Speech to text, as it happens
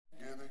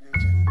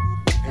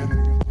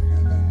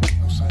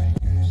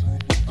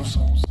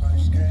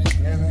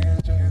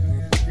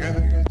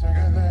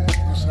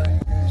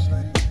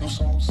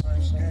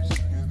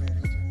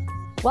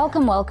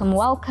Welcome, welcome,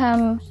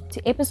 welcome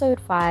to episode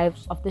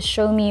 5 of the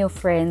Show Me Your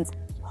Friends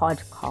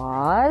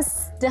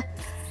podcast.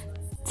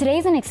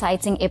 Today's an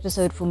exciting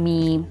episode for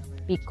me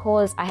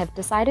because I have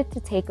decided to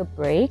take a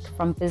break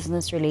from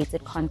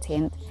business-related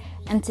content,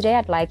 and today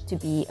I'd like to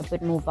be a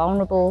bit more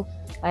vulnerable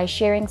by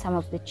sharing some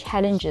of the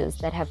challenges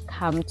that have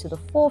come to the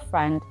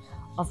forefront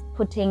of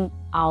putting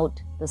out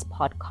this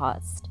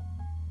podcast.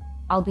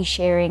 I'll be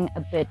sharing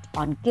a bit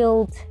on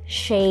guilt,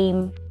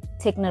 shame,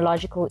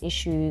 technological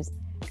issues,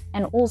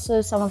 and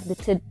also some of the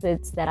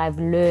tidbits that I've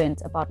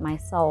learned about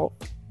myself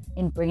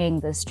in bringing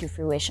this to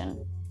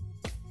fruition.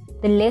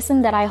 The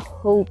lesson that I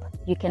hope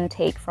you can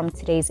take from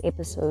today's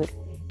episode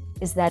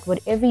is that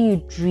whatever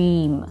you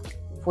dream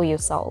for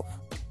yourself,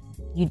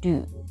 you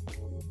do.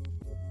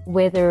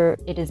 Whether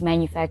it is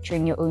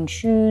manufacturing your own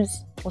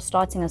shoes or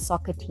starting a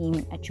soccer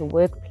team at your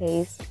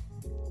workplace,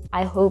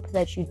 I hope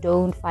that you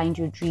don't find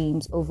your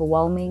dreams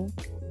overwhelming,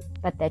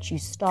 but that you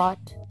start,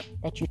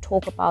 that you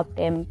talk about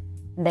them,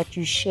 and that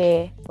you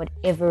share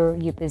whatever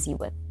you're busy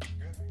with.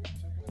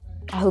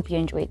 I hope you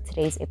enjoyed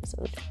today's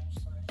episode.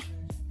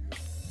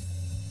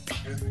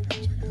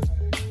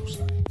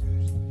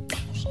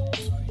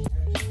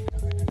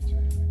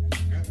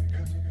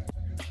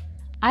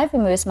 I've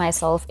immersed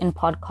myself in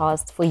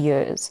podcasts for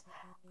years.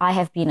 I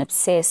have been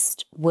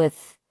obsessed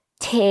with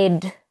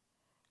TED,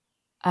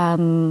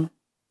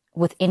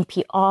 with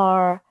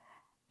NPR,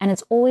 and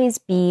it's always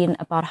been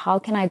about how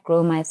can I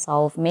grow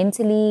myself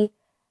mentally,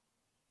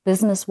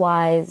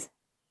 business-wise,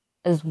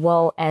 as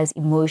well as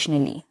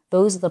emotionally.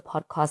 Those are the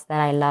podcasts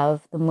that I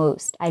love the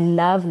most. I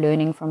love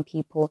learning from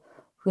people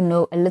who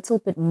know a little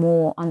bit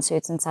more on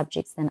certain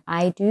subjects than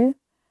I do.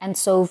 And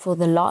so for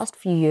the last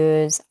few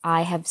years,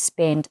 I have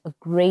spent a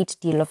great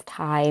deal of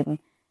time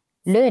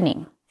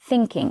learning,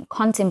 thinking,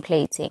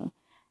 contemplating,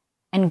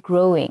 and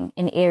growing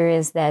in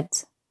areas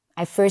that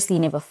I firstly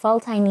never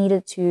felt I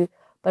needed to,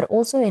 but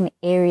also in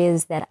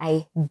areas that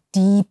I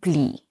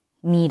deeply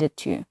needed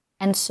to.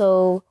 And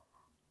so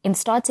in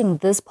starting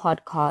this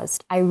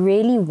podcast, I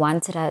really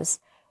wanted us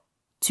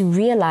to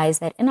realize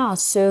that in our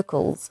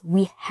circles,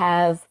 we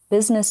have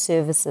business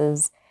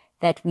services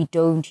that we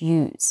don't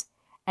use.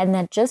 And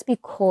that just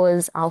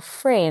because our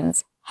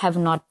friends have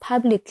not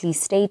publicly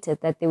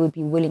stated that they would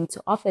be willing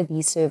to offer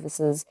these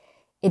services,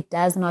 it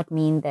does not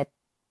mean that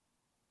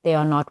they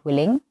are not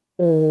willing,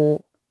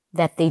 or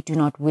that they do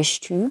not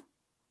wish to,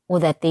 or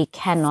that they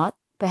cannot.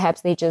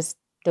 Perhaps they just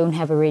don't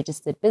have a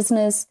registered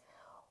business,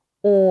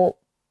 or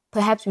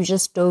perhaps we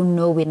just don't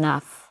know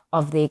enough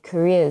of their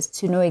careers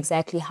to know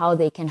exactly how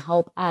they can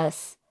help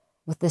us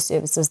with the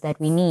services that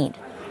we need.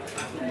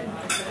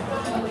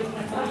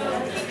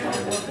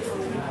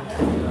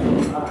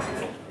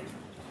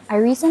 I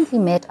recently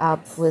met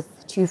up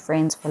with 2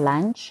 friends for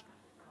lunch,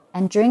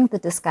 and during the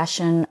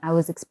discussion, I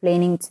was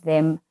explaining to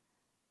them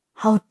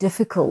how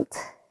difficult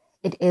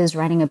it is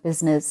running a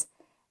business,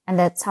 and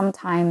that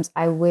sometimes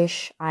I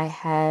wish I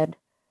had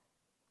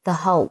the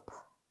help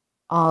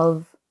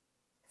of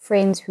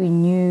friends who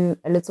knew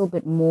a little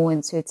bit more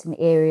in certain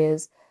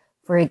areas,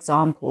 for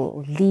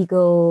example,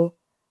 legal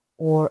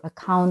or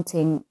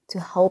accounting, to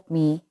help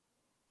me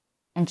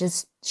and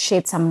just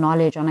shed some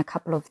knowledge on a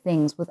couple of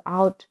things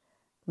without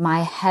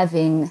my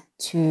having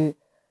to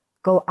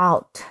go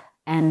out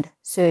and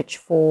search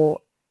for,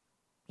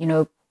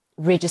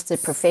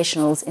 registered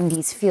professionals in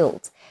these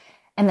fields.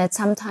 And that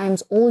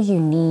sometimes all you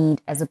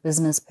need as a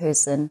business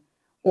person,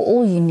 or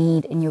all you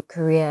need in your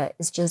career,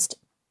 is just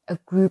a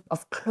group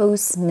of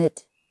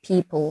close-knit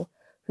people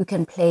who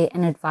can play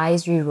an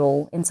advisory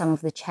role in some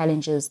of the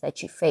challenges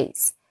that you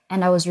face.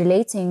 And I was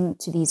relating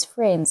to these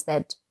friends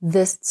that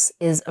this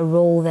is a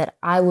role that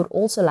I would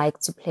also like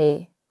to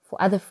play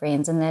for other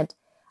friends, and that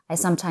I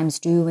sometimes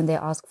do when they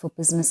ask for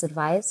business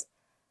advice,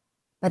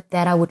 but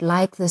that I would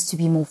like this to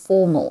be more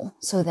formal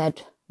so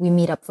that we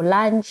meet up for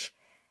lunch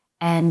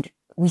and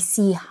we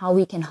see how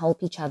we can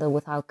help each other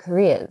with our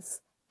careers.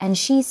 And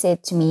she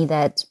said to me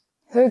that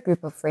her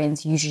group of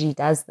friends usually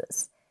does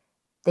this.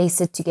 They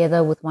sit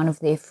together with one of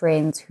their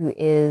friends who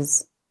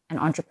is an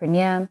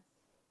entrepreneur,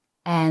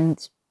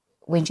 and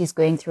when she's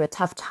going through a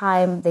tough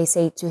time, they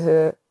say to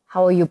her,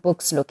 how are your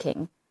books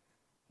looking?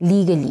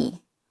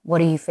 Legally,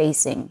 what are you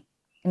facing?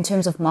 In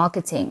terms of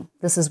marketing,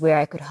 this is where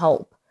I could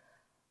help.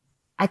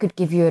 I could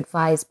give you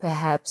advice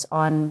perhaps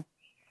on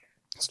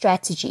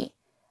strategy.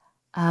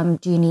 Do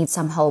you need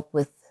some help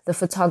with the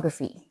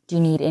photography? Do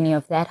you need any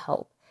of that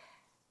help?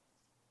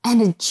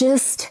 And it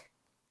just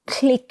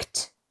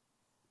clicked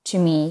to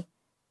me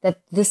that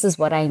this is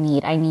what I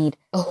need. I need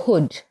a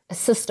hood, a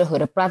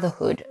sisterhood, a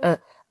brotherhood, a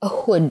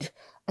hood,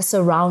 a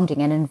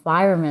surrounding, an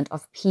environment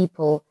of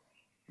people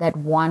that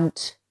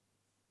want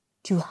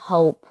to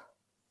help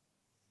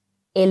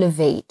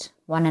elevate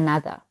one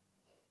another.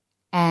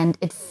 And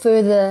it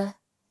further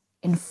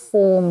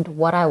informed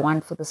what I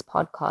want for this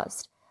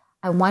podcast.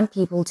 I want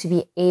people to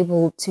be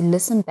able to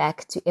listen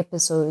back to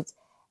episodes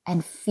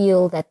and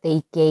feel that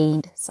they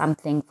gained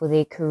something for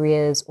their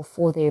careers or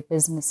for their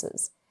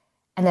businesses,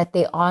 and that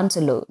they aren't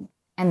alone,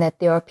 and that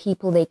there are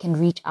people they can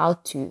reach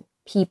out to,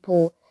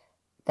 people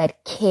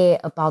that care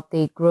about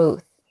their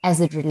growth as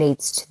it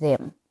relates to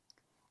them.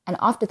 And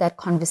after that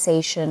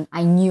conversation,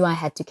 I knew I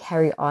had to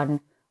carry on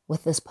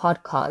with this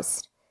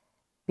podcast,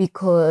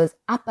 because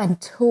up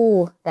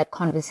until that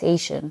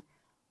conversation,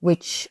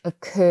 which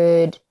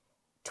occurred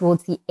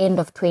towards the end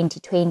of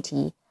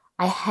 2020,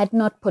 I had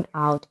not put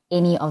out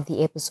any of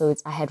the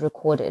episodes I had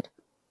recorded.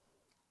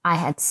 I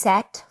had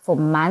sat for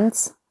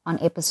months on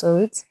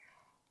episodes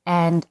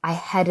and I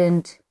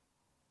hadn't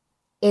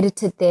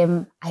edited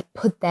them. I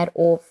put that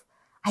off.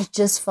 I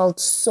just felt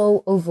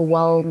so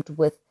overwhelmed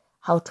with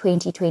how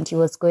 2020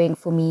 was going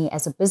for me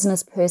as a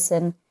business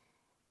person.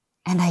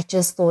 And I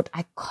just thought,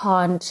 I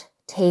can't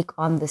take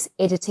on this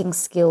editing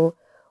skill,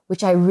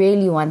 which I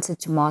really wanted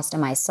to master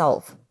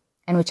myself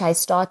and which I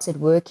started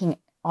working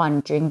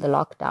on during the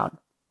lockdown.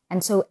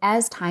 And so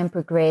as time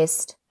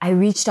progressed, I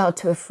reached out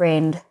to a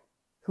friend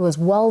who was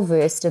well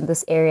versed in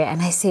this area.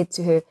 And I said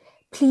to her,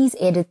 please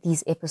edit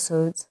these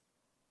episodes.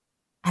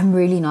 I'm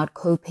really not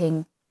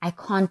coping. I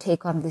can't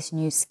take on this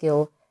new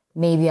skill.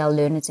 Maybe I'll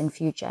learn it in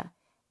future.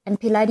 And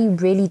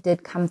Piladi really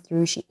did come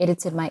through. She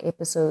edited my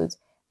episodes.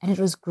 And it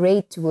was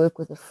great to work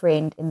with a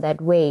friend in that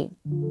way.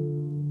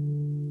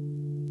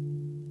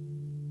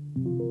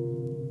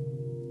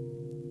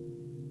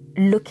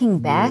 Looking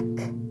back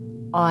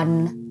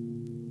on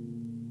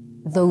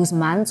those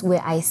months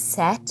where I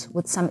sat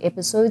with some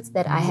episodes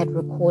that I had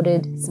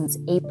recorded since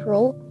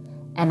April,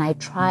 and I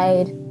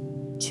tried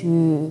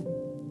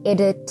to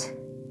edit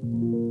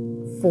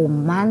for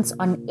months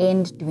on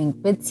end, doing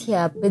bits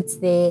here, bits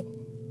there,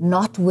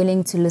 not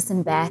willing to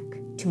listen back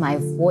to my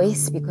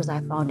voice because I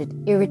found it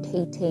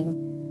irritating,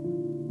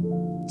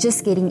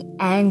 just getting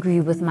angry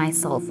with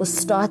myself for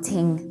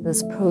starting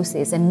this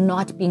process and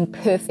not being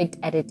perfect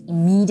at it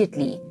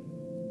immediately.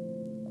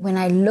 When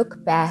I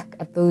look back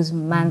at those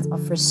months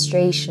of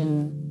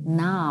frustration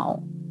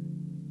now,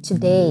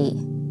 today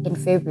in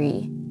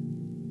February,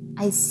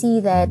 I see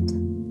that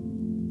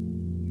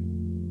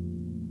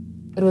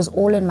it was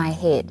all in my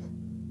head.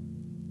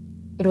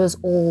 It was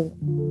all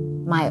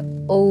my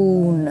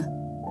own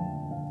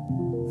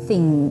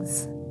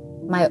things,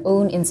 my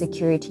own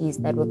insecurities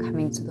that were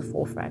coming to the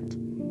forefront.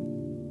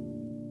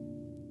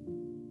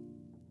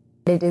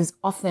 It is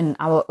often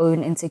our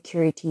own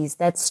insecurities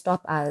that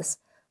stop us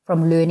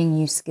from learning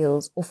new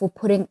skills, or for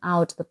putting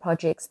out the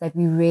projects that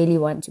we really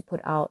want to put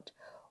out,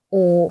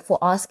 or for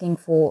asking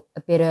for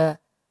a better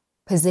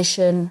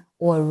position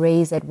or a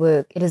raise at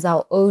work. It is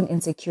our own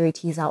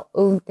insecurities, our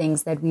own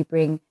things that we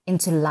bring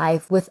into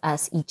life with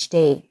us each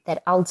day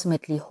that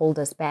ultimately hold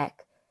us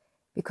back.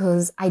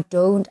 Because I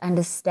don't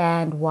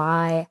understand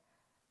why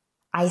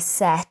I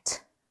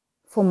sat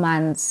for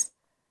months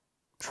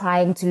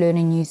trying to learn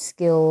a new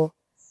skill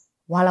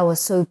while I was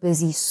so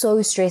busy,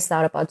 so stressed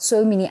out about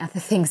so many other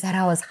things that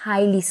I was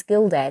highly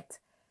skilled at,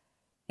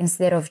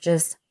 instead of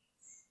just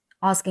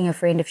asking a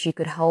friend if she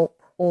could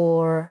help,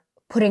 or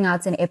putting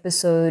out an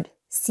episode,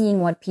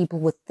 seeing what people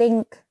would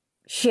think,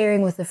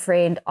 sharing with a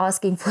friend,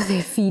 asking for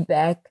their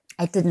feedback.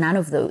 I did none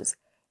of those.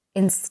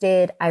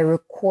 Instead, I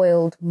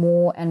recoiled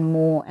more and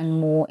more and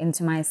more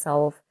into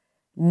myself,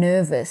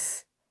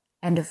 nervous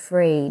and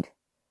afraid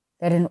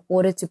that in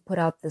order to put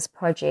out this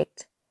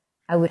project,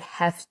 I would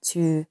have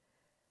to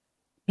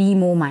be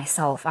more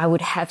myself. I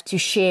would have to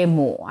share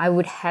more. I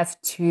would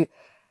have to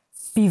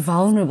be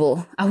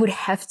vulnerable. I would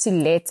have to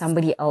let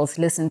somebody else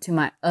listen to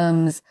my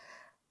ums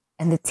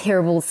and the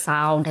terrible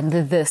sound and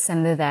the this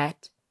and the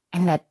that.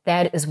 And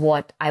that is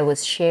what I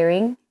was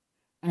sharing.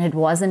 And it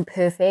wasn't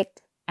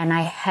perfect. And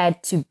I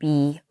had to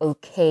be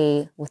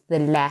okay with the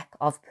lack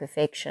of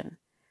perfection.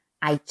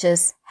 I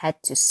just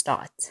had to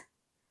start.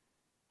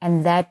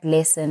 And that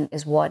lesson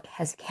is what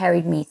has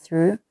carried me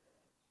through.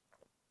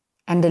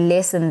 And a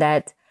lesson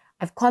that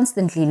I've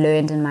constantly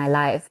learned in my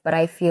life, but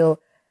I feel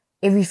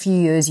every few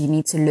years you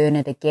need to learn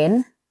it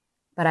again.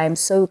 But I'm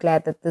so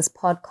glad that this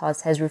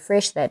podcast has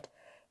refreshed that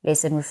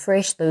lesson,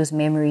 refreshed those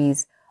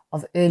memories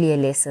of earlier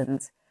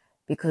lessons.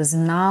 Because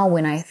now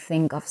when I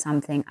think of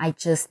something, I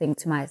just think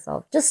to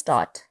myself, just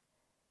start.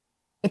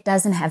 It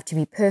doesn't have to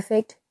be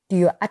perfect. Do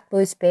your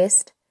utmost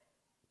best.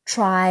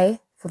 Try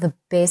for the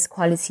best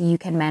quality you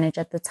can manage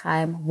at the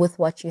time with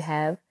what you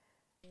have.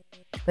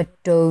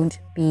 But don't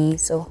be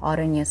so hard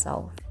on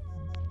yourself.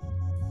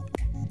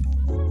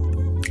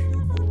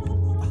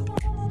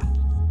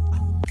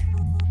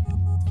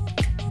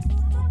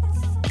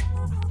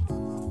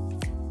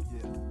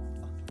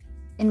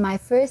 In my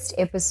first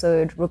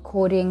episode,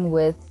 recording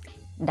with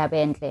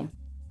Ndabentle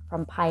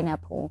from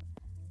Pineapple,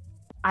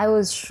 I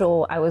was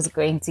sure I was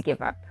going to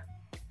give up.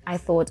 I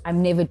thought,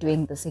 I'm never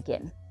doing this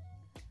again.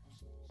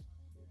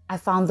 I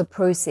found the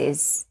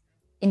process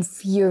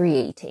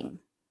infuriating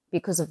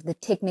because of the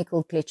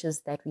technical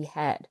glitches that we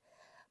had.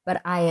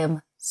 But I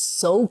am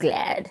so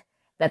glad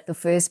that the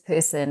first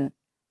person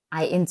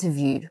I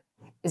interviewed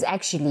is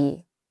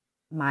actually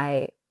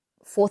my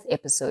fourth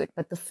episode.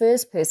 But the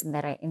first person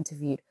that I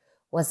interviewed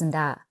was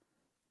Nda,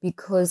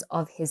 because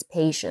of his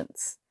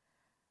patience.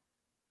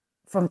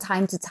 From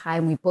time to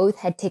time, we both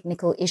had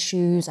technical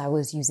issues. I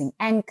was using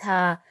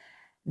Anchor,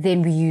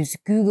 then we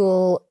used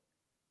Google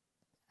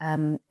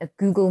a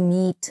Google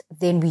Meet,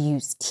 then we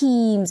used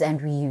Teams,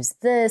 and we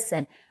used this,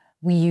 and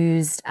we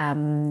used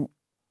one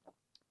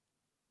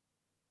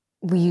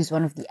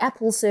of the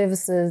Apple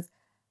services.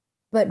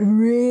 But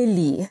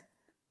really,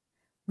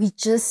 we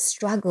just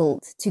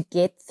struggled to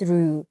get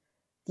through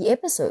the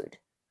episode.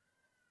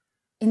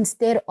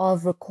 Instead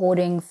of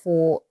recording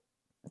for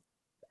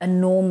a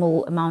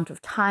normal amount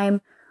of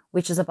time,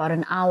 which is about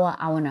an hour,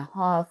 hour and a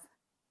half,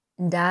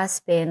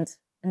 Nda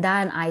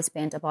and I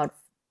spent about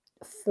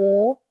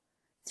 3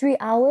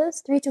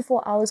 to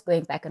 4 hours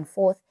going back and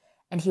forth.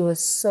 And he was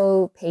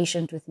so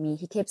patient with me.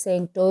 He kept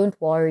saying, don't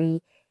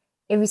worry.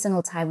 Every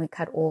single time we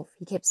cut off,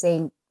 he kept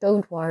saying,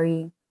 don't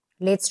worry.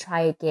 Let's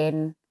try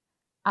again.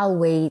 I'll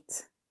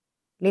wait.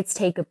 Let's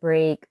take a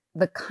break.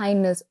 The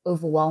kindness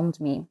overwhelmed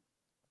me.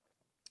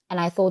 And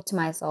I thought to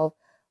myself,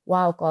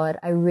 wow, God,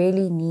 I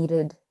really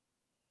needed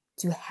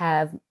to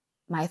have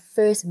my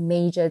first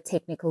major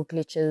technical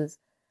glitches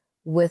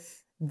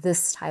with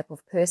this type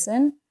of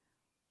person,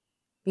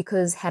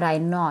 because had I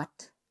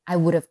not, I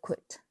would have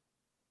quit.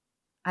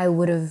 I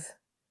would have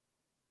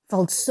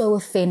felt so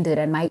offended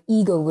and my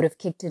ego would have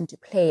kicked into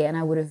play and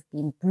I would have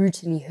been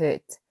brutally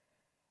hurt.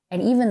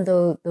 And even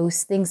though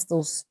those things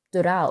still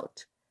stood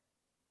out,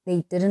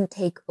 they didn't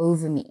take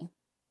over me.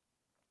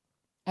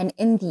 And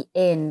in the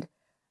end,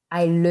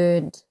 I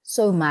learned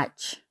so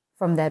much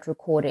from that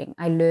recording.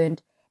 I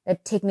learned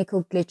that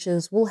technical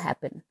glitches will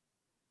happen,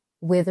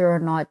 whether or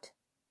not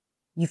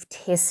you've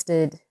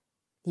tested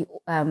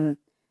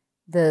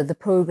the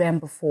program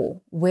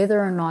before,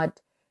 whether or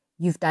not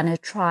you've done a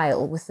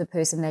trial with the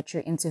person that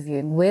you're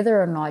interviewing,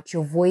 whether or not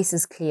your voice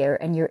is clear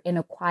and you're in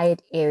a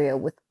quiet area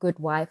with good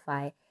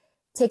Wi-Fi.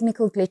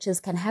 Technical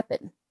glitches can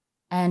happen.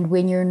 And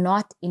when you're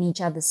not in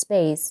each other's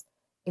space,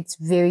 it's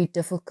very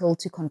difficult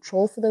to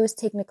control for those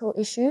technical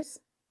issues,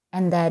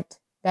 and that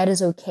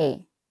is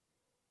okay.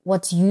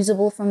 What's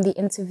usable from the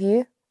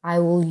interview, I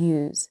will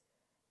use,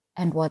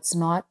 and what's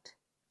not,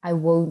 I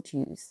won't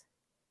use.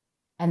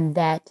 And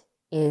that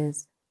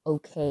is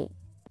okay.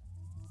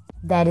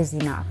 That is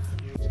enough.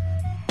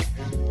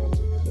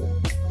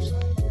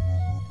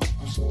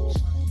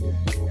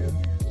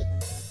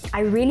 I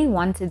really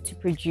wanted to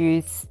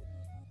produce,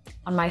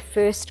 on my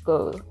first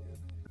go,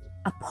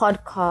 a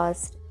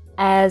podcast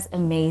as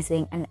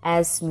amazing and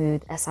as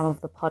smooth as some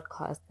of the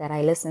podcasts that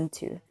I listen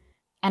to.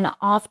 And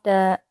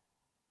after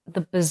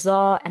the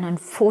bizarre and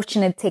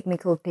unfortunate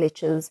technical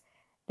glitches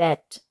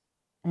that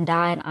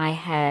Nda and I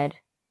had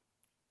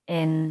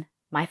in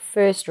my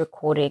first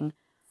recording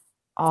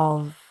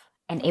of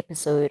an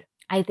episode,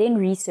 I then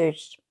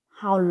researched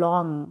how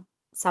long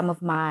some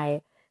of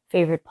my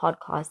favorite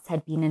podcasts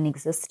had been in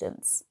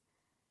existence.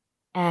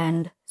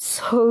 And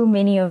so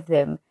many of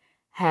them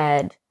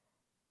had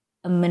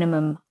a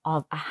minimum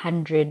of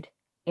 100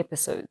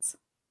 episodes.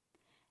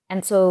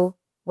 And so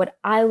what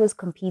I was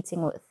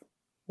competing with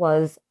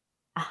was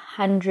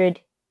 100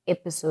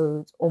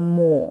 episodes or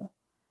more.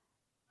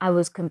 I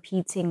was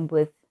competing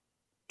with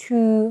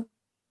 2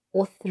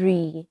 or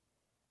 3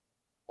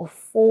 or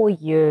 4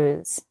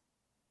 years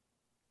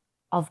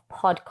of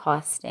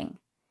podcasting,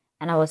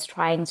 and I was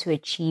trying to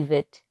achieve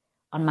it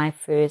on my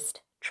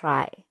first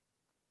try.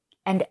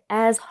 And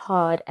as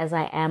hard as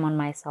I am on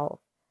myself,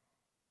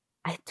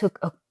 I took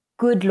a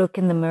good look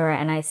in the mirror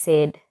and I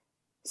said,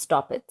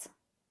 stop it.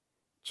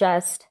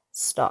 Just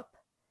stop.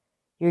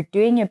 You're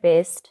doing your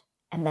best,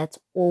 and that's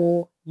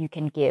all you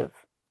can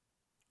give.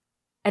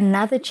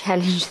 Another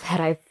challenge that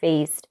I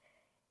faced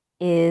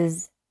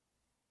is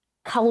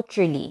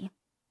culturally,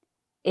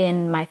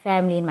 in my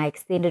family, in my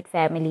extended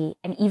family,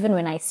 and even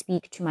when I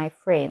speak to my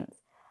friends,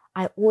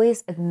 I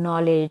always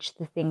acknowledge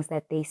the things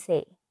that they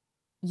say.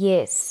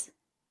 Yes,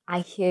 I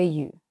hear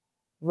you.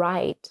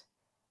 Right.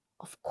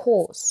 Of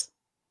course.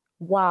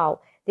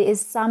 Wow. There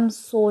is some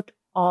sort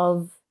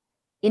of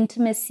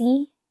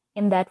intimacy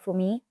in that for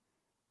me.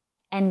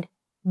 And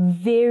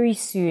very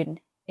soon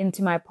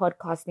into my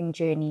podcasting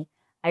journey,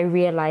 I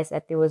realized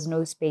that there was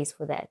no space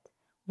for that,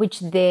 which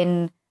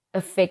then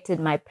affected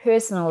my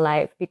personal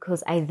life,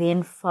 because I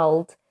then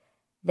felt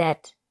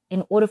that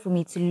in order for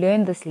me to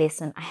learn this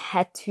lesson, I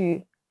had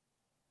to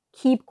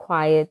keep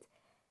quiet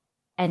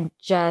and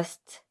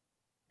just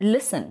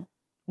listen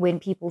when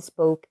people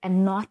spoke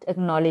and not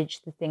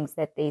acknowledge the things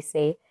that they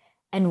say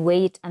and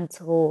wait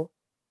until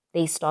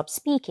they stop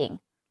speaking.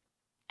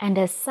 And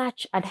as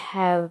such, I'd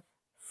have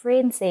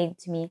friends saying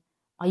to me,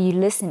 are you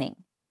listening?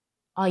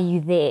 Are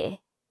you there?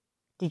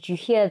 Did you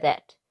hear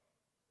that?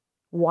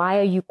 Why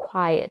are you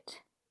quiet?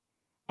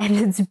 And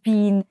it's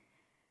been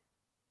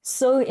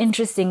so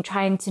interesting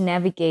trying to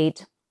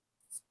navigate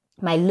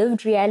my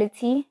lived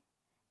reality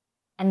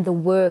and the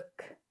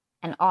work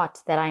and art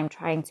that I'm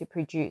trying to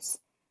produce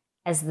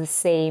as the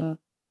same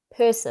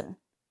person.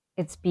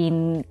 It's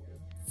been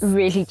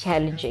really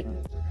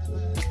challenging.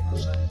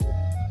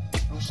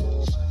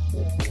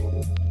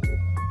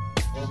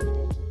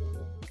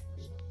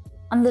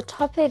 On the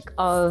topic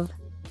of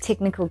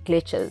technical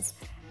glitches,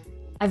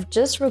 I've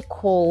just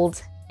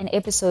recalled an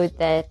episode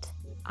that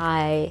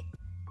I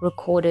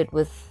recorded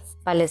with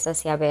Palesa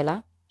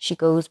Siabela. She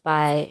goes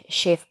by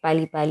Chef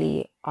Bali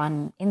Bali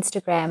on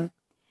Instagram,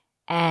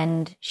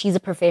 and she's a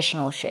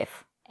professional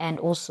chef and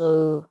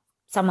also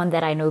someone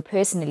that I know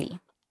personally.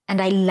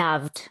 And I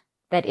loved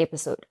that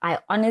episode. I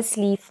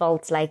honestly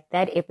felt like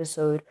that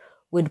episode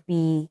would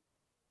be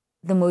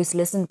the most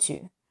listened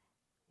to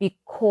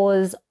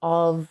because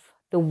of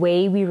the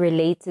way we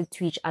related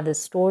to each other's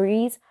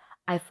stories.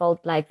 I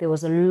felt like there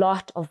was a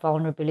lot of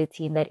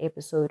vulnerability in that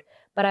episode,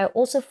 but I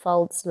also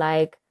felt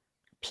like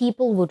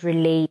people would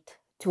relate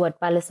to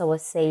what Palesa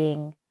was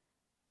saying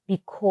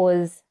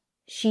because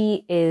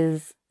she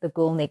is the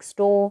girl next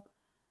door.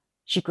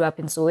 She grew up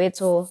in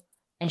Soweto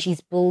and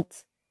she's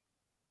built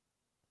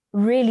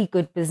really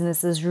good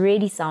businesses,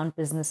 really sound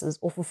businesses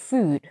off of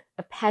food,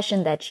 a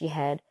passion that she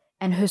had.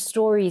 And her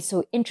story is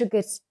so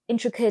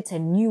intricate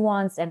and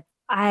nuanced. And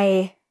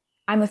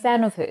I'm a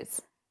fan of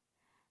hers.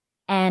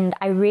 And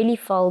I really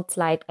felt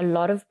like a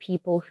lot of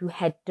people who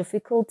had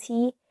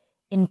difficulty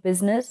in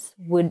business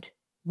would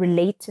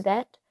relate to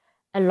that.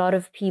 A lot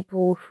of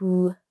people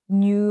who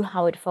knew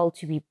how it felt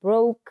to be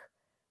broke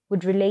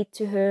would relate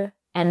to her.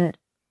 And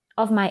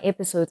of my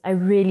episodes, I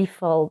really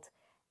felt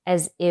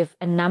as if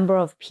a number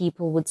of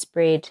people would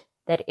spread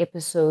that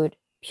episode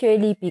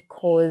purely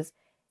because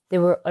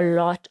there were a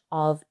lot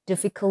of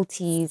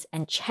difficulties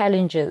and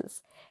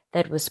challenges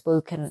that were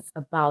spoken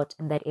about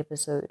in that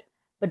episode.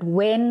 But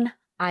when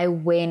I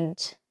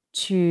went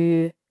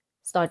to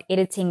start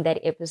editing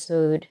that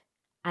episode,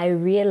 I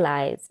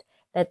realized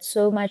that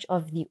so much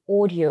of the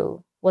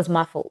audio was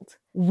muffled.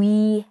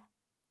 We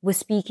were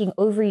speaking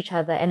over each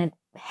other and it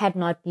had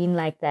not been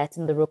like that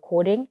in the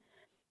recording.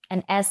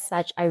 And as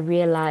such, I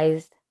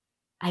realized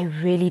I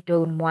really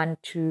don't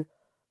want to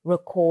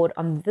record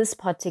on this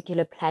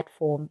particular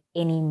platform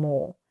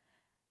anymore.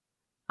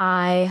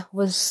 I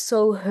was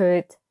so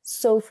hurt,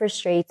 so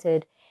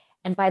frustrated.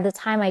 And by the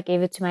time I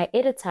gave it to my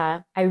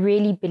editor, I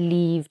really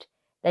believed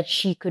that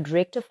she could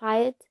rectify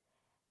it.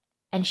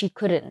 And she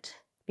couldn't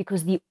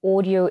because the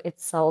audio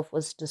itself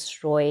was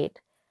destroyed.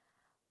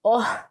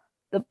 Oh,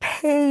 the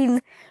pain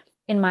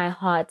in my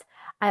heart.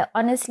 I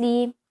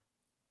honestly,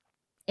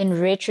 in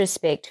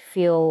retrospect,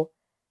 feel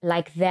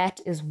like that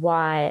is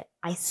why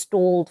I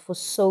stalled for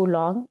so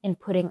long in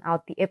putting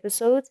out the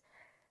episodes,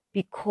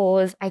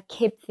 because I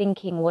kept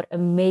thinking what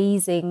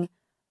amazing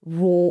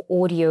raw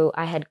audio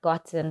I had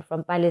gotten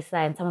from Palesa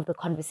and some of the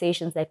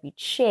conversations that we'd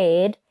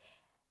shared.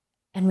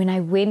 And when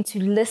I went to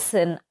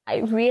listen, I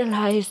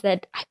realized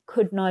that I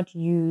could not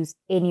use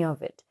any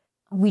of it.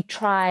 We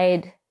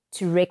tried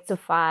to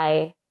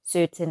rectify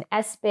certain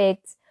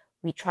aspects.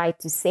 We tried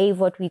to save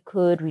what we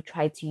could. We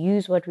tried to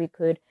use what we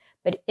could.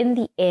 But in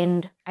the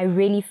end, I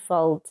really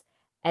felt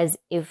as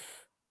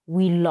if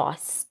we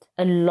lost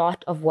a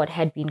lot of what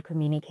had been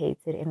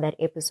communicated in that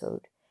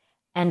episode.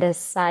 And as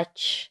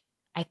such,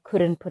 I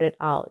couldn't put it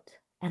out.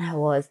 And I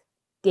was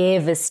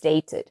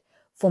devastated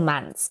for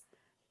months.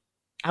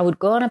 I would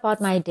go on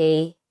about my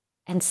day,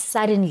 and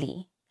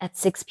suddenly at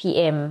 6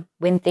 p.m.,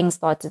 when things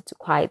started to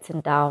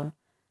quieten down,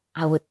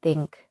 I would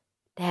think,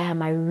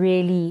 damn, I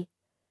really,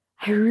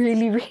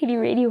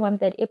 really want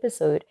that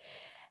episode.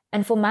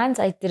 And for months,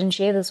 I didn't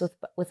share this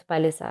with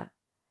Palesa.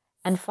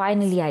 And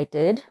finally, I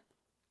did.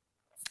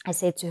 I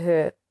said to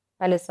her,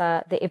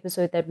 Palesa, the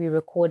episode that we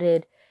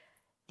recorded,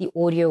 the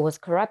audio was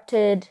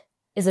corrupted.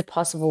 Is it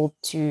possible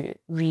to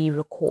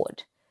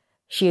re-record?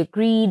 She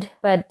agreed,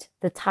 but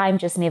the time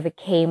just never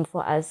came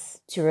for us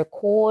to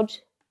record,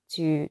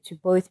 to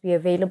both be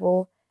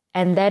available.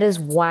 And that is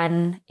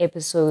one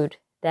episode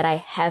that I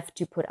have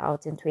to put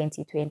out in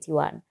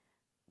 2021.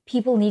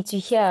 People need to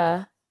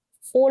hear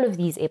all of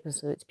these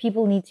episodes.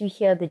 People need to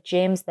hear the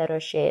gems that are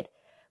shared.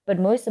 But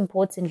most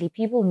importantly,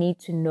 people need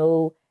to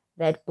know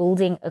that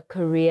building a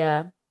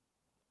career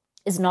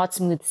is not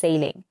smooth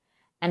sailing.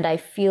 And I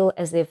feel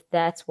as if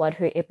that's what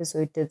her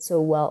episode did so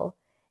well.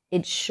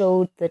 It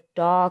showed the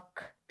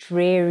dark,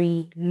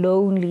 dreary,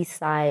 lonely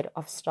side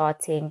of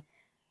starting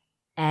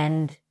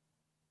and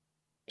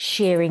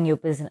sharing your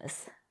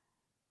business.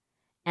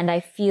 And I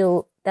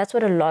feel that's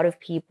what a lot of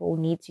people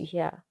need to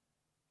hear,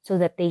 so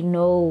that they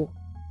know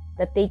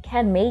that they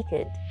can make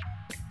it,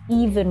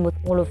 even with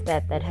all of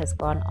that has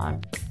gone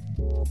on.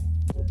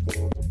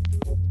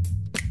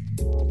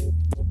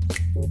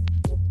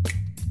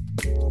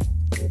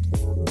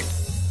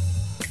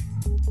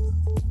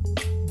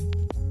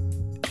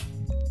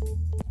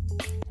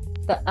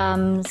 The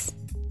ums,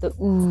 the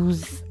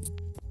oohs.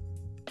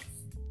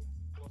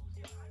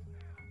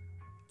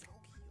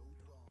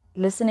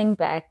 Listening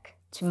back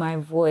to my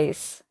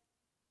voice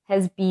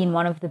has been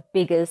one of the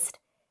biggest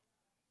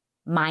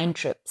mind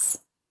trips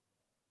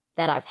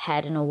that I've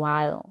had in a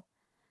while.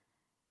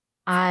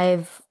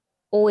 I've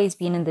always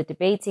been in the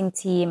debating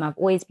team. I've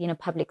always been a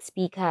public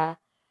speaker,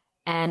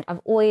 and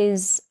I've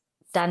always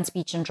done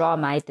speech and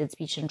drama. I did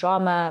speech and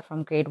drama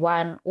from grade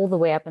 1 all the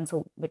way up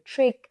until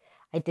matric.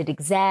 I did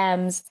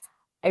exams.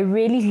 I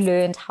really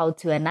learned how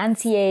to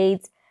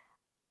enunciate.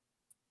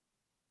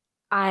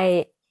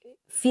 I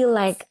feel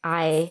like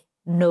I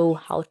know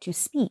how to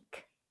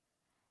speak.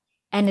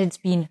 And it's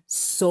been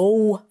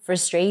so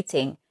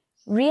frustrating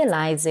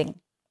realizing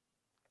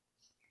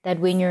that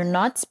when you're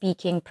not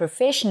speaking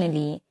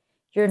professionally,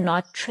 you're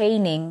not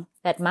training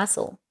that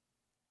muscle.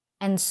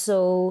 And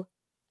so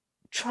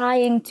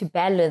trying to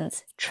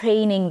balance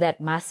training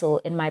that muscle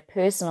in my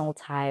personal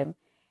time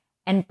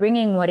and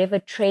bringing whatever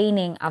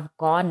training I've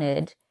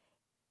garnered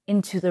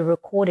into the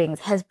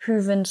recordings has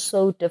proven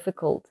so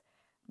difficult,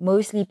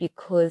 mostly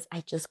because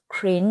I just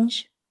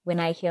cringe when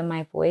I hear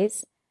my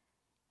voice,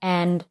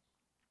 and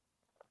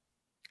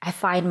I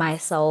find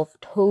myself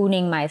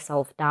toning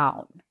myself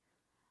down.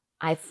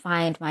 I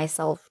find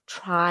myself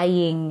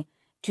trying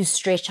to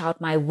stretch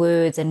out my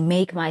words and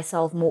make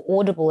myself more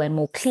audible and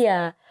more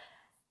clear.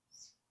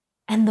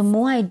 And the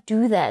more I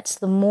do that,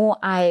 the more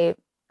I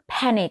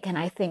panic and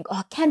I think,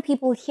 oh, can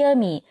people hear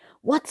me?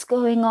 What's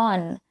going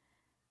on?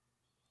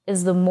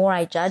 Is the more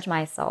I judge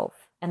myself.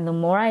 And the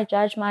more I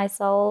judge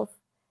myself,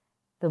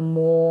 the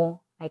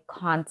more I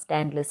can't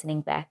stand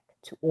listening back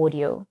to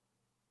audio.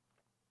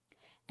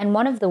 And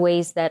one of the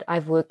ways that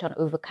I've worked on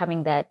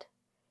overcoming that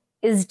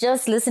is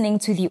just listening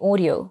to the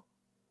audio.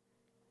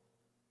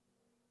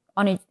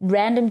 On a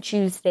random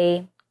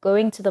Tuesday,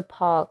 going to the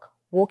park,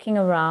 walking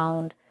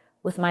around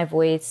with my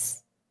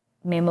voice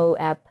memo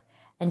app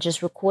and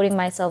just recording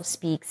myself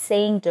speak,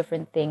 saying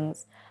different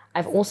things.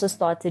 I've also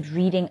started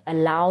reading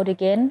aloud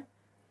again,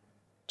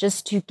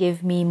 just to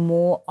give me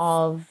more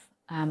of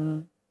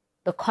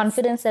the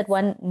confidence that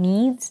one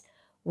needs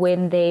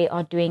when they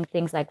are doing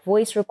things like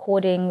voice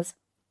recordings.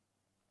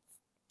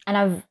 And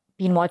I've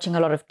been watching a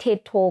lot of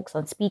TED Talks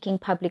on speaking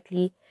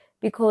publicly,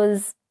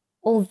 because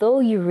although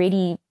you're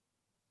already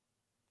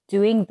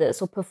doing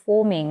this or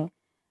performing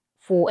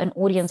for an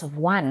audience of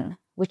one,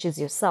 which is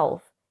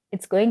yourself,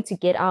 it's going to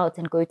get out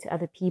and go to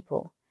other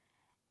people.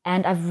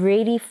 And I've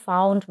really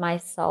found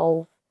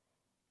myself,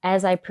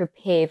 as I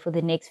prepare for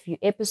the next few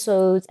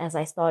episodes, as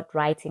I start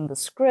writing the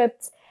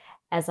scripts,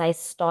 as I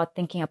start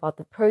thinking about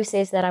the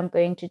process that I'm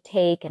going to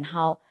take and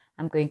how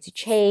I'm going to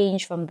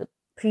change from the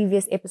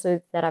previous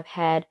episodes that I've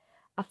had,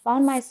 I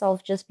found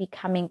myself just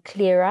becoming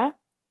clearer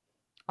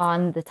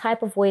on the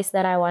type of voice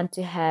that I want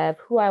to have,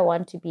 who I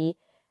want to be,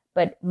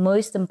 but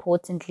most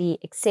importantly,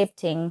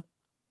 accepting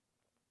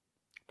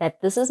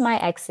that this is my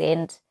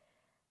accent,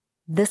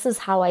 this is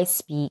how I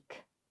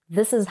speak,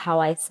 this is how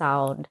I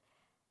sound,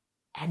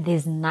 and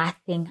there's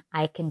nothing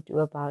I can do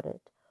about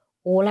it.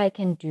 All I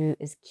can do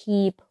is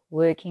keep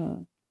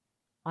working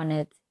on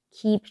it,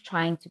 keep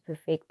trying to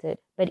perfect it.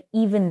 But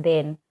even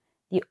then,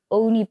 the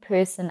only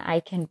person I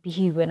can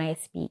be when I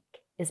speak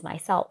is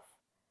myself.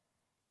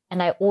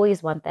 And I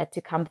always want that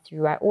to come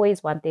through. I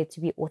always want there to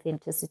be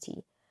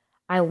authenticity.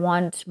 I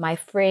want my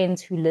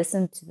friends who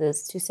listen to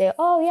this to say,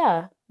 oh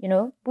yeah,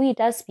 Bui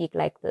does speak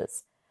like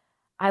this.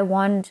 I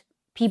want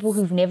people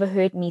who've never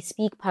heard me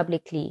speak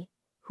publicly,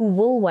 who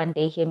will one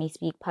day hear me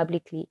speak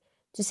publicly,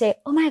 to say,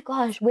 oh my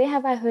gosh, where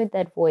have I heard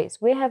that voice?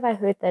 Where have I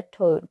heard that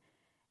tone?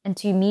 And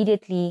to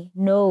immediately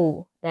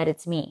know that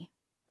it's me.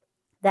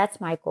 That's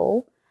my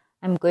goal.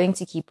 I'm going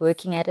to keep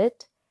working at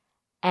it.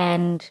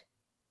 And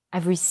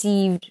I've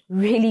received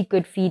really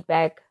good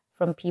feedback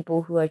from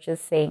people who are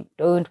just saying,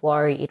 don't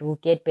worry, it will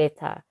get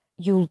better.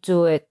 You'll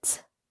do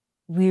it.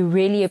 We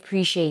really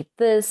appreciate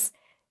this.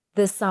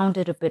 This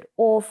sounded a bit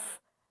off.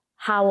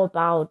 How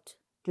about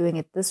doing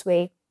it this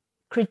way?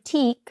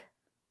 Critique,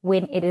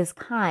 when it is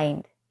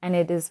kind and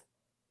it is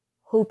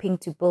hoping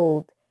to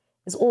build,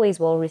 is always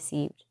well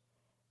received.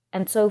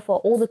 And so for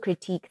all the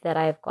critique that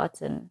I have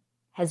gotten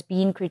has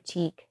been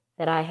critique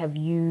that I have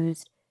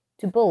used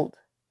to build,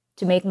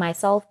 to make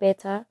myself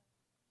better,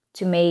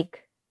 to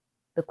make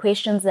the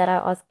questions that I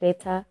ask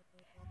better,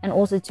 and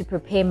also to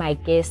prepare my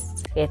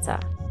guests better.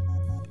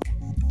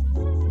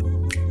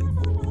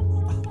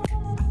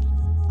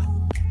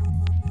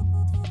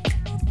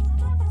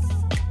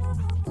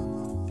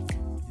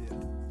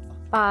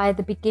 By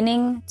the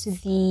beginning to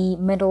the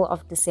middle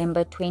of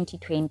December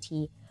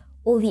 2020,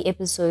 all the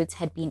episodes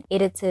had been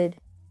edited.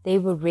 They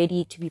were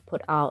ready to be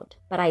put out,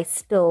 but I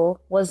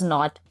still was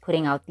not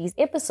putting out these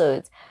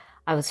episodes.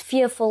 I was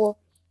fearful.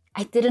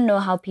 I didn't know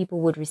how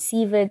people would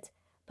receive it,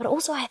 but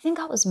also I think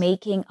I was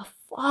making a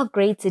far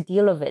greater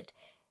deal of it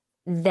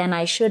than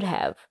I should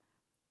have.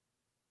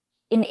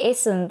 In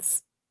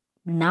essence,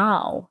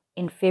 now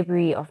in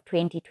February of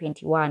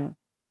 2021,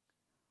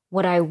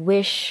 what I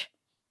wish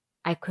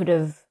I could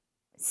have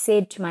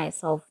said to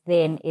myself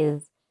then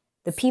is,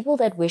 the people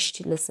that wish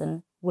to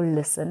listen will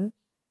listen,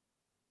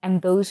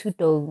 and those who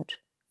don't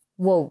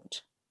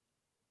won't.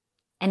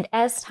 And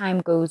as time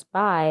goes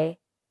by,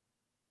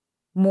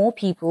 more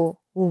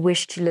people will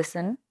wish to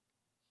listen,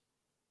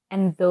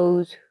 and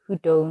those who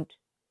don't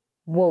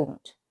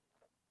won't.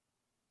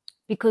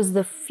 Because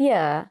the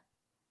fear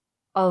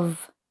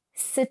of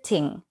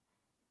sitting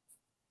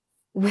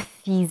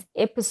with these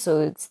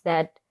episodes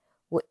that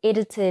were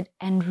edited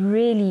and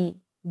really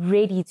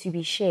ready to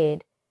be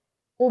shared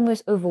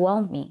almost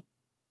overwhelmed me.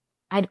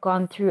 I'd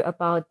gone through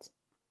about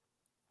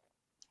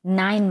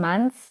 9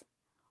 months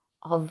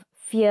of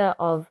fear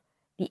of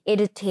the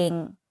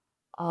editing,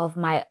 of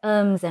my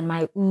ums and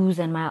my oohs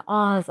and my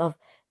ahs, of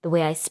the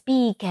way I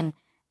speak and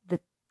the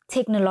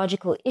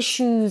technological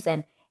issues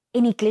and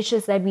any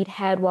glitches that we'd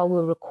had while we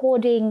were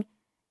recording,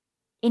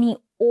 any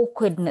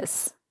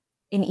awkwardness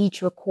in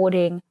each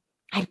recording.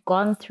 I'd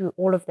gone through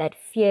all of that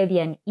fear, the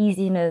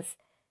uneasiness,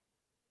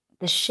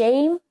 the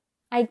shame,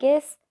 I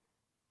guess,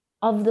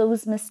 of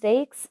those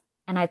mistakes.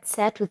 And I'd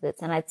sat with it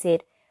and I'd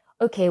said,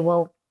 okay,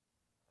 well,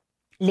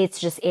 let's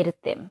just edit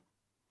them.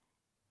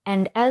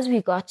 And as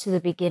we got to the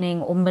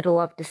beginning or middle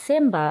of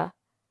December,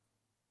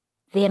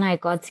 then I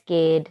got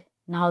scared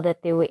now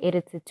that they were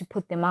edited to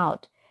put them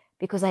out,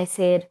 because I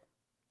said,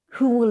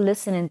 who will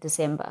listen in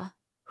December?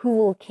 Who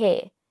will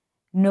care?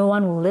 No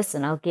one will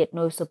listen. I'll get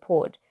no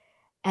support.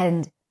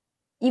 And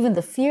even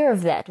the fear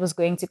of that was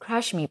going to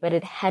crush me, but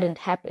it hadn't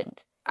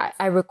happened.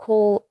 I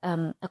recall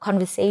a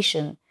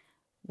conversation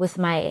with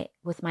my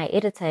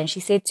editor, and she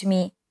said to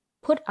me,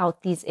 put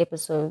out these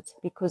episodes,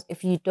 because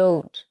if you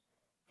don't,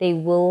 they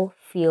will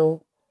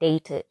feel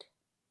dated.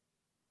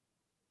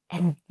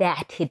 And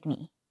that hit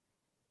me.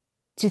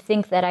 To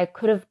think that I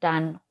could have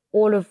done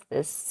all of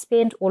this,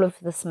 spent all of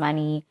this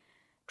money,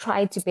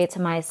 tried to better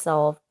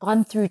myself,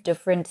 gone through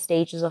different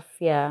stages of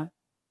fear,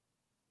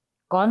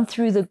 gone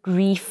through the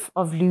grief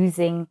of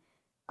losing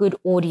good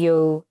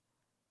audio,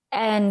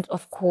 and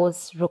of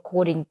course,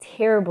 recording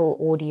terrible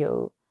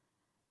audio,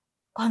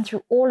 gone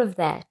through all of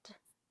that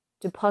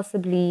to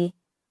possibly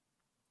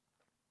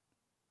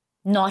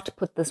not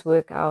put this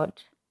work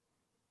out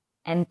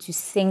and to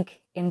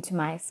sink into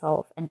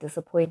myself and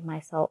disappoint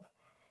myself.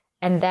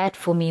 And that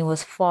for me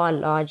was far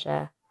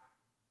larger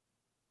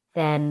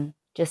than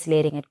just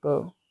letting it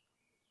go.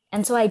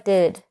 And so I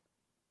did.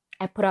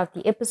 I put out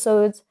the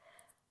episodes.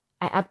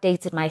 I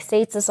updated my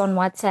status on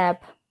WhatsApp.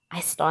 I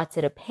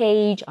started a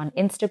page on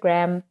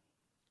Instagram,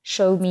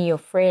 show me your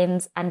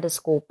friends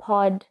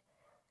 _pod.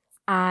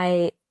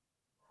 I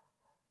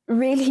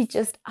really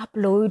just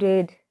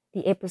uploaded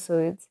the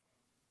episodes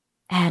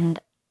and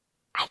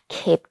I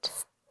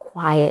kept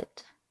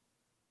quiet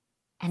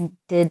and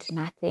did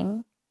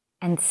nothing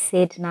and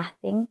said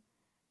nothing.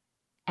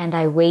 And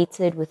I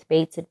waited with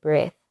bated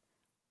breath.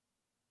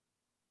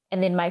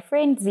 And then my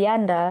friend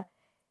Zianda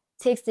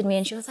texted me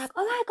and she was like,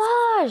 oh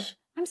my gosh,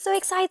 I'm so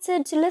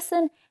excited to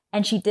listen.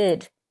 And she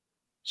did.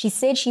 She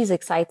said she's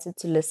excited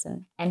to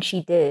listen, and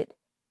she did.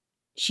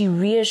 She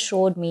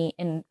reassured me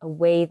in a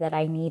way that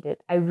I needed.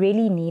 I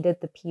really needed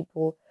the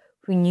people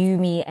who knew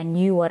me and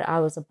knew what I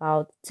was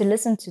about to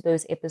listen to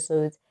those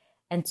episodes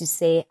and to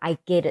say, I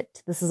get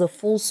it. This is a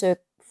full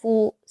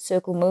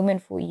circle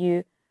moment for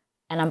you,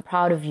 and I'm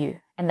proud of you.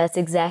 And that's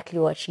exactly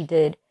what she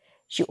did.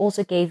 She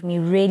also gave me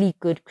really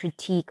good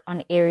critique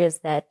on areas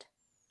that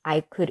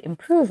I could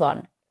improve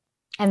on.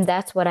 And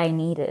that's what I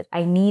needed.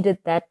 I needed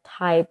that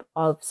type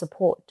of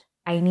support.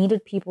 I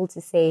needed people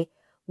to say,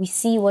 we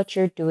see what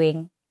you're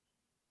doing.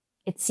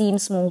 It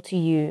seems small to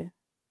you,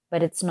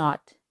 but it's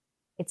not.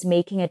 It's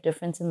making a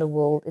difference in the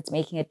world. It's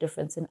making a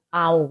difference in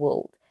our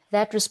world.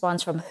 That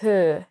response from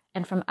her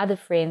and from other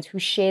friends who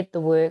shared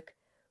the work,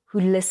 who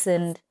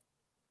listened.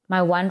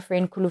 My one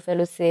friend,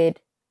 Kulufelo,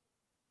 said,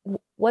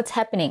 what's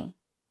happening?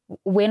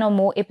 When are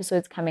more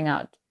episodes coming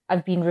out?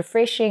 I've been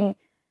refreshing.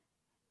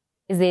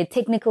 Is there a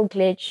technical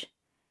glitch?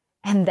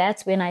 And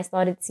that's when I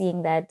started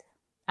seeing that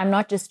I'm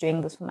not just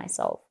doing this for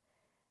myself.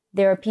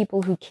 There are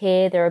people who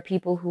care. There are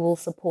people who will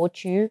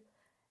support you.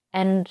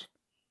 And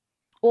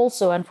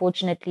also,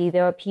 unfortunately,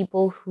 there are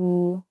people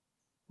who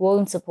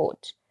won't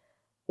support,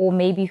 or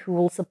maybe who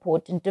will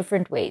support in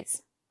different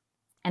ways.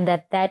 And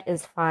that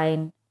is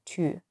fine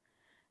too.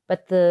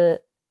 But the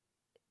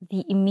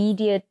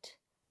immediate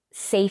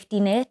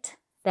safety net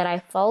that I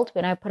felt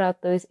when I put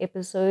out those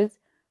episodes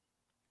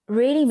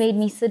really made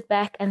me sit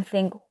back and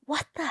think,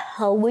 what the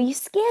hell were you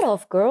scared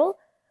of, girl?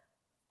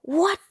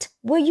 What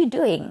were you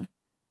doing?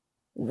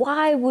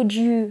 Why would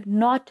you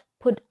not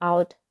put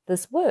out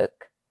this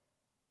work?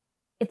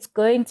 It's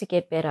going to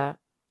get better.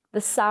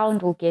 The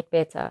sound will get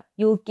better.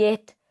 You'll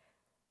get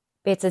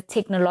better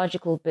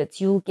technological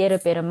bits. You'll get a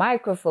better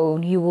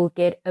microphone. You will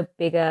get a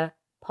bigger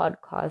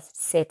podcast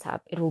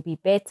setup. It will be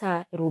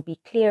better. It will be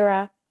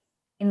clearer.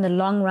 In the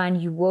long run,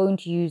 you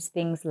won't use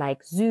things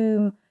like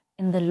Zoom.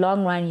 In the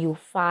long run, you'll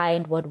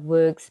find what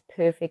works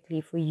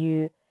perfectly for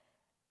you,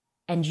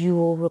 and you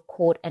will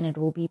record and it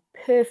will be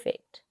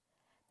perfect.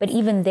 But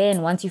even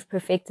then, once you've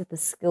perfected the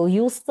skill,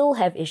 you'll still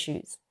have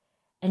issues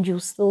and you'll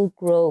still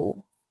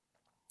grow.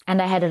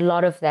 And I had a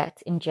lot of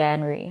that in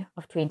January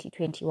of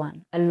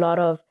 2021. A lot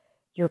of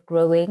you're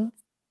growing,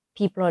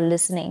 people are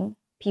listening,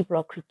 people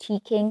are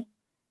critiquing,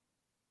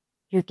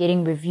 you're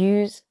getting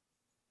reviews.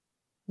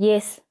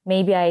 Yes,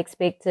 maybe I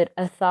expected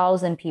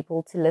 1,000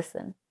 people to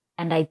listen,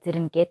 and I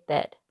didn't get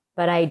that.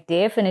 But I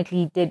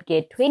definitely did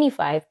get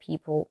 25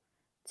 people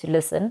to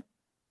listen.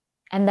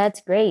 And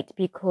that's great,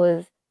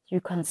 because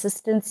through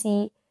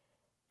consistency,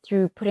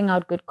 through putting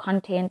out good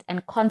content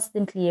and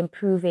constantly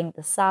improving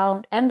the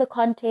sound and the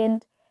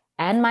content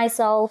and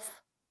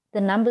myself,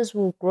 the numbers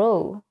will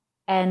grow,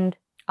 and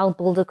I'll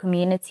build a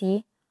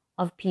community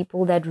of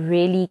people that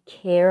really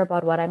care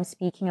about what I'm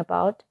speaking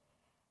about.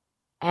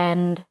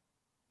 And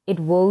it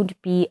won't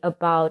be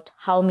about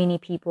how many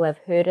people have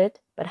heard it.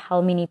 but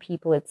how many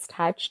people it's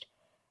touched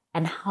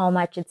and how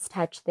much it's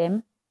touched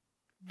them.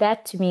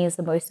 That to me is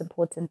the most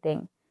important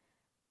thing.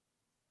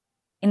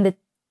 In the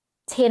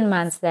 10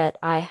 months that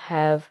I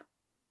have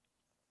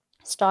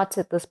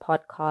started this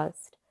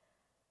podcast,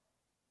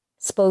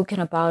 spoken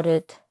about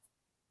it,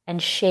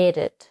 and shared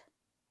it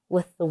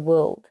with the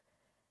world,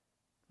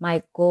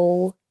 my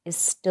goal is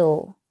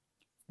still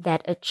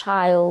that a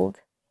child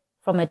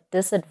from a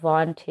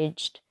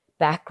disadvantaged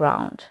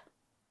background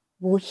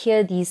will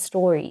hear these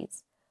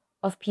stories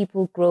of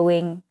people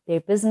growing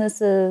their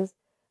businesses,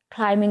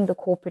 climbing the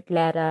corporate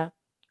ladder,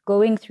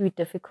 going through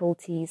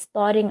difficulties,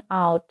 starting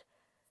out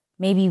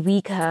maybe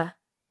weaker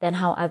than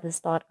how others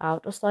start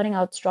out, or starting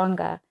out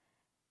stronger.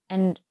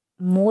 And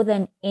more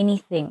than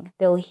anything,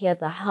 they'll hear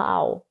the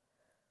how.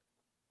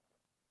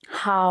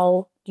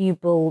 How do you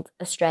build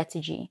a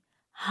strategy?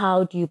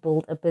 How do you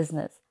build a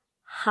business?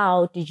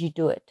 How did you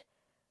do it?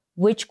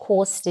 Which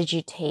course did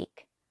you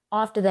take?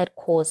 After that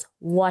course,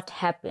 what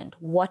happened?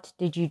 What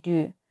did you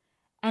do?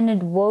 And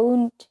it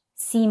won't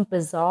seem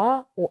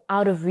bizarre or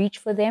out of reach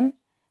for them,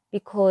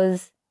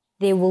 because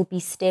there will be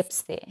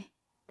steps there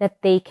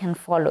that they can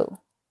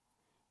follow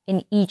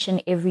in each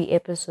and every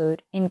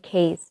episode, in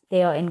case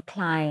they are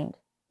inclined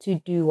to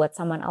do what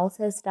someone else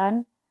has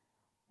done,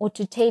 or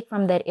to take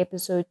from that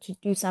episode to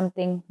do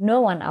something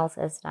no one else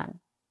has done.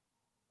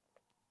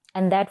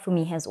 And that for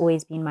me has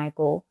always been my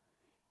goal.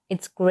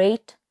 It's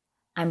great.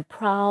 I'm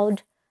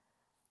proud.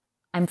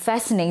 I'm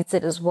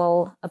fascinated as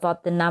well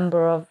about the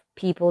number of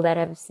people that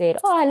have said,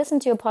 oh, I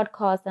listened to your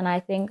podcast and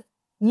I think,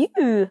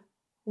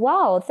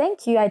 wow,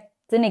 thank you. I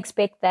didn't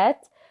expect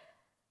that.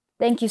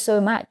 Thank you so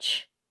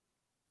much.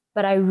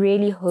 But I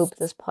really hope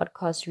this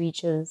podcast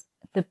reaches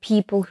the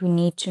people who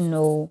need to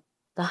know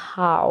the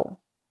how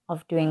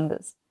of doing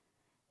this.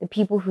 The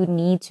people who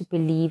need to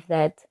believe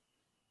that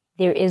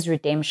there is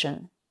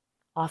redemption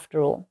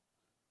after all.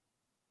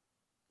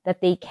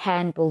 That they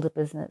can build a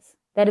business.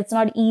 That it's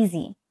not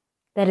easy.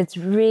 That it's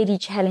really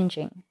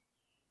challenging.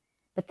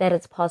 But that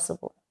it's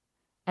possible.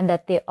 And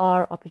that there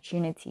are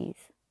opportunities.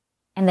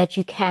 And that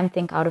you can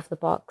think out of the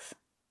box.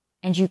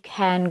 And you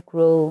can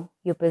grow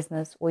your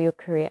business or your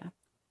career.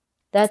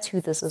 That's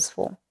who this is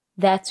for.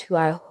 That's who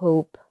I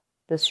hope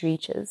this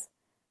reaches.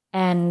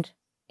 And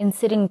in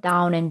sitting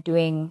down and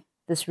doing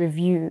this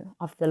review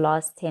of the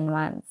last 10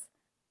 months,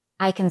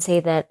 I can say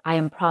that I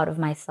am proud of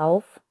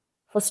myself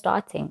for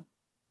starting,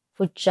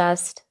 for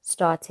just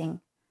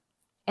starting,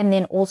 and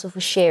then also for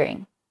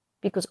sharing,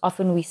 because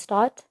often we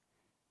start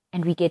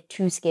and we get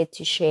too scared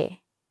to share.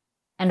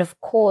 And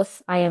of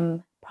course, I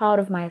am proud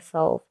of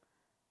myself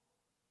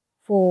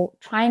for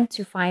trying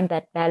to find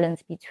that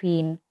balance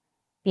between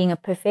being a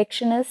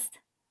perfectionist,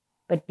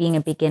 but being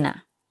a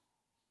beginner.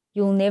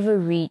 You'll never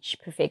reach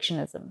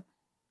perfectionism.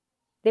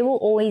 There will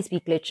always be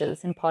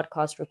glitches in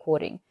podcast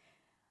recording.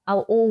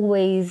 I'll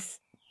always,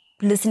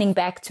 listening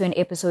back to an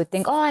episode,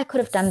 think, oh, I could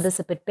have done this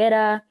a bit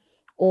better.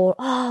 Or,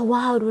 oh,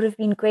 wow, it would have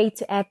been great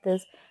to add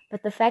this.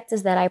 But the fact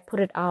is that I put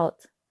it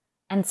out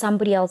and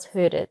somebody else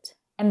heard it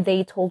and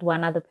they told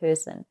one other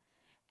person.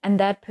 And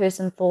that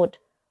person thought,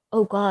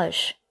 oh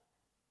gosh,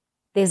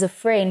 there's a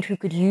friend who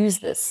could use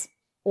this,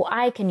 or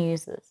I can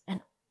use this.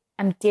 And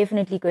I'm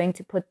definitely going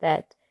to put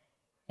that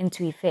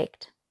into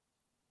effect.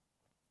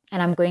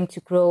 And I'm going to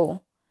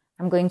grow.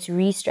 I'm going to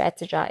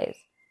re-strategize.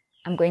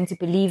 I'm going to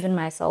believe in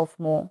myself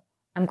more.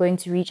 I'm going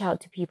to reach out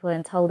to people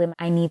and tell them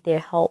I need their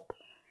help.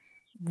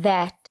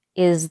 That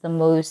is the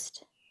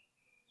most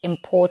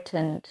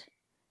important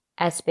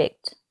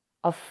aspect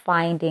of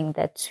finding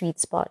that sweet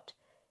spot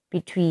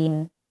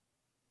between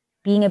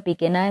being a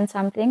beginner in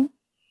something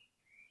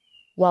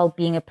while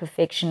being a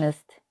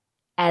perfectionist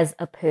as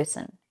a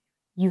person.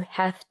 You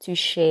have to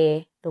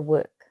share the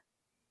work.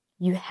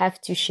 You have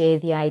to share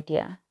the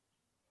idea.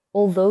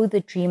 Although the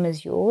dream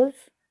is yours,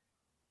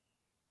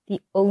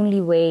 the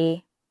only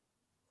way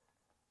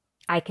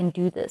I can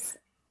do this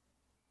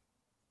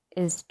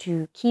is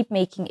to keep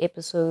making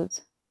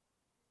episodes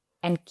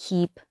and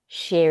keep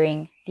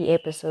sharing the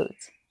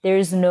episodes. There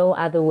is no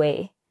other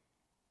way.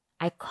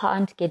 I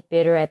can't get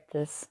better at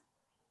this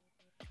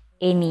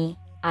any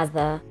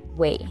other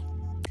way.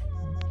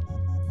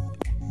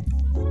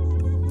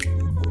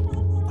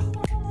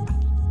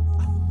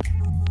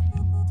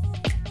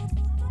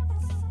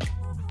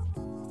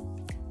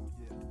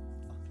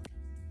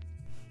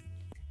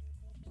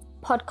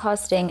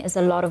 Podcasting is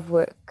a lot of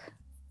work.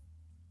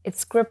 It's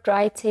script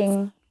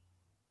writing.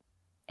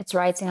 It's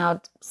writing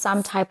out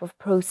some type of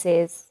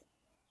process.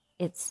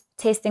 It's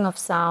testing of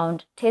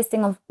sound,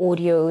 testing of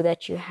audio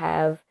that you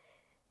have.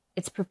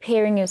 It's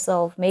preparing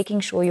yourself, making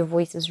sure your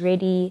voice is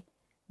ready,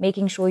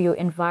 making sure your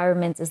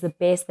environment is the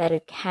best that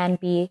it can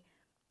be.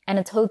 And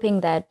it's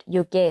hoping that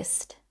your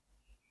guest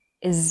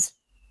is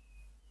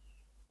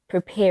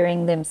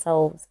preparing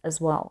themselves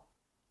as well.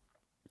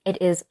 It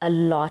is a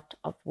lot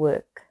of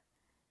work.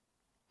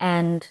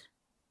 And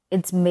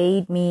it's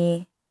made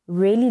me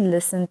really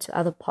listen to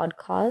other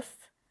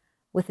podcasts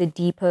with a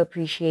deeper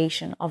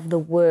appreciation of the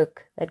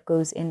work that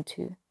goes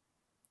into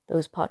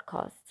those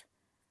podcasts.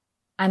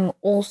 I'm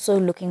also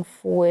looking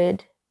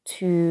forward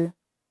to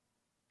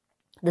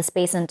the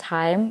space and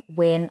time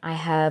when I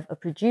have a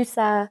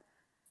producer,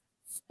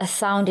 a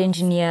sound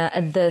engineer,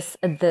 a this,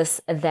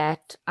 a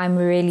that. I'm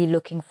really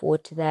looking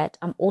forward to that.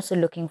 I'm also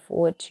looking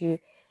forward to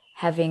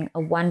having a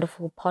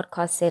wonderful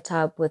podcast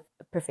setup with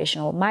a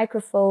professional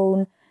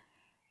microphone,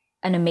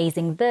 an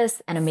amazing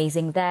this, an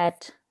amazing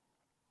that,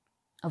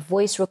 a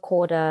voice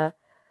recorder,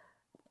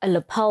 a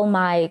lapel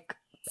mic,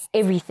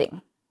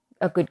 everything.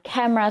 A good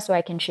camera so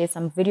I can share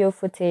some video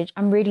footage.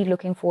 I'm really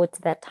looking forward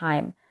to that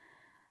time.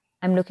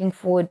 I'm looking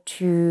forward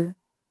to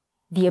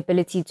the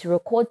ability to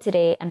record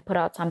today and put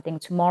out something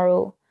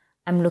tomorrow.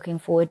 I'm looking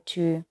forward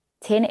to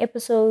 10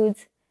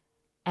 episodes,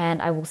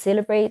 and I will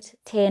celebrate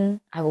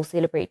 10, I will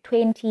celebrate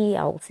 20,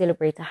 I will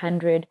celebrate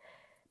 100,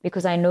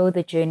 because I know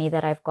the journey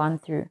that I've gone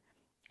through.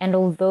 And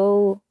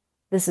although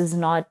this is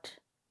not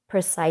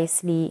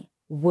precisely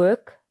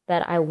work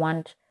that I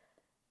want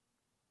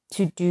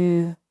to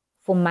do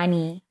for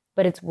money,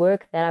 but it's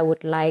work that I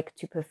would like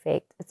to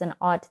perfect. It's an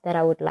art that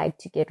I would like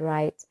to get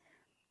right,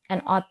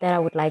 an art that I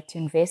would like to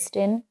invest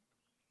in.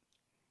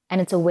 And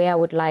it's a way I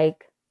would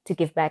like to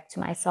give back to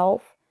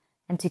myself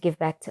and to give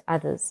back to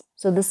others.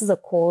 So this is a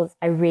cause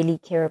I really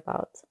care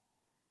about.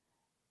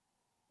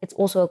 It's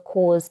also a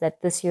cause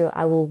that this year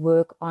I will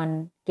work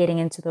on getting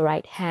into the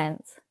right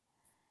hands.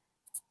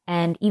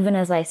 And even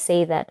as I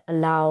say that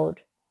aloud,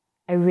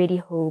 I really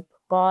hope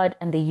God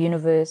and the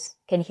universe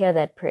can hear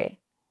that prayer,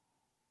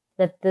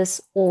 that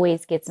this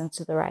always gets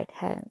into the right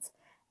hands,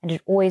 and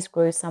it always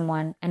grows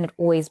someone, and it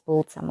always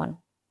builds someone.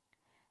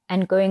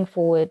 And going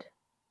forward,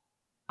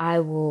 I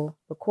will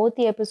record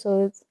the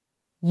episodes,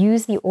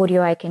 use the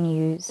audio I can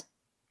use,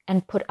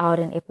 and put out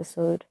an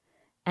episode.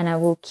 And I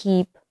will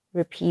keep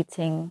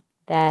repeating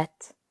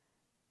that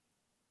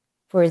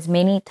for as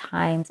many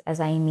times as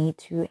I need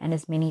to and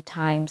as many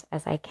times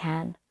as I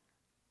can.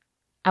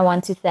 I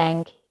want to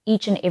thank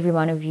each and every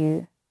one of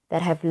you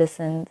that have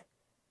listened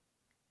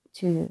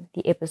to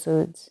the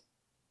episodes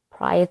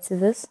prior to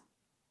this.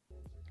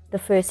 The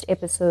first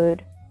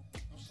episode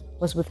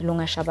was with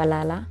Lunga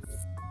Shabalala.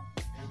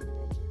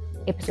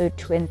 Episode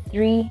 2 and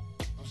 3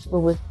 were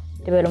with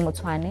Tebelo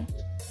Motwane.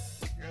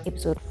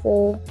 Episode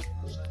 4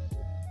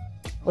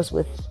 was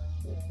with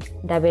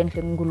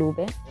Dabentle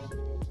Ngulube.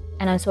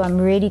 And so I'm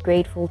really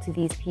grateful to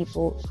these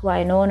people who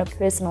I know on a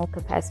personal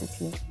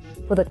capacity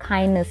for the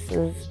kindness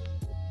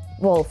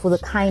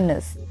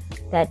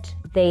that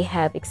they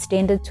have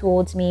extended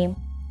towards me,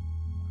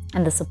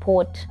 and the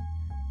support,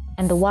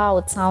 and the wow,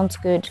 it sounds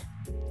good,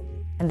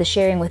 and the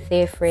sharing with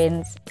their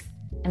friends,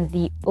 and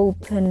the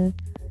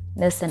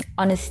openness and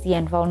honesty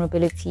and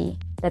vulnerability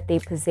that they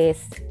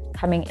possess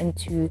coming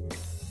into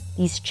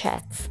these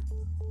chats.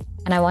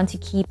 And I want to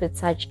keep it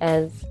such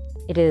as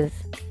it is,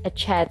 a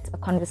chat, a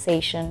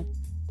conversation,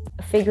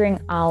 a figuring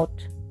out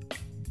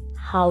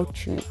how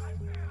to,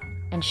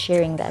 and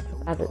sharing that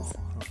with others.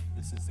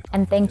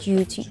 And thank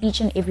you to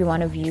each and every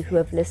one of you who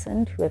have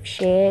listened, who have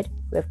shared,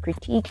 who have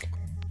critiqued,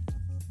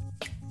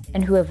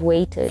 and who have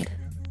waited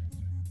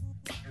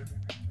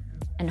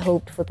and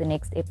hoped for the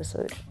next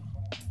episode.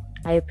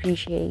 I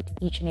appreciate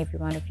each and every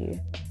one of you,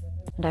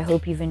 and I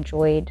hope you've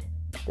enjoyed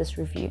this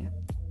review.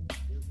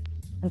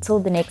 Until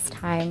the next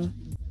time,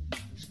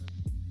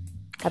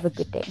 have a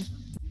good day.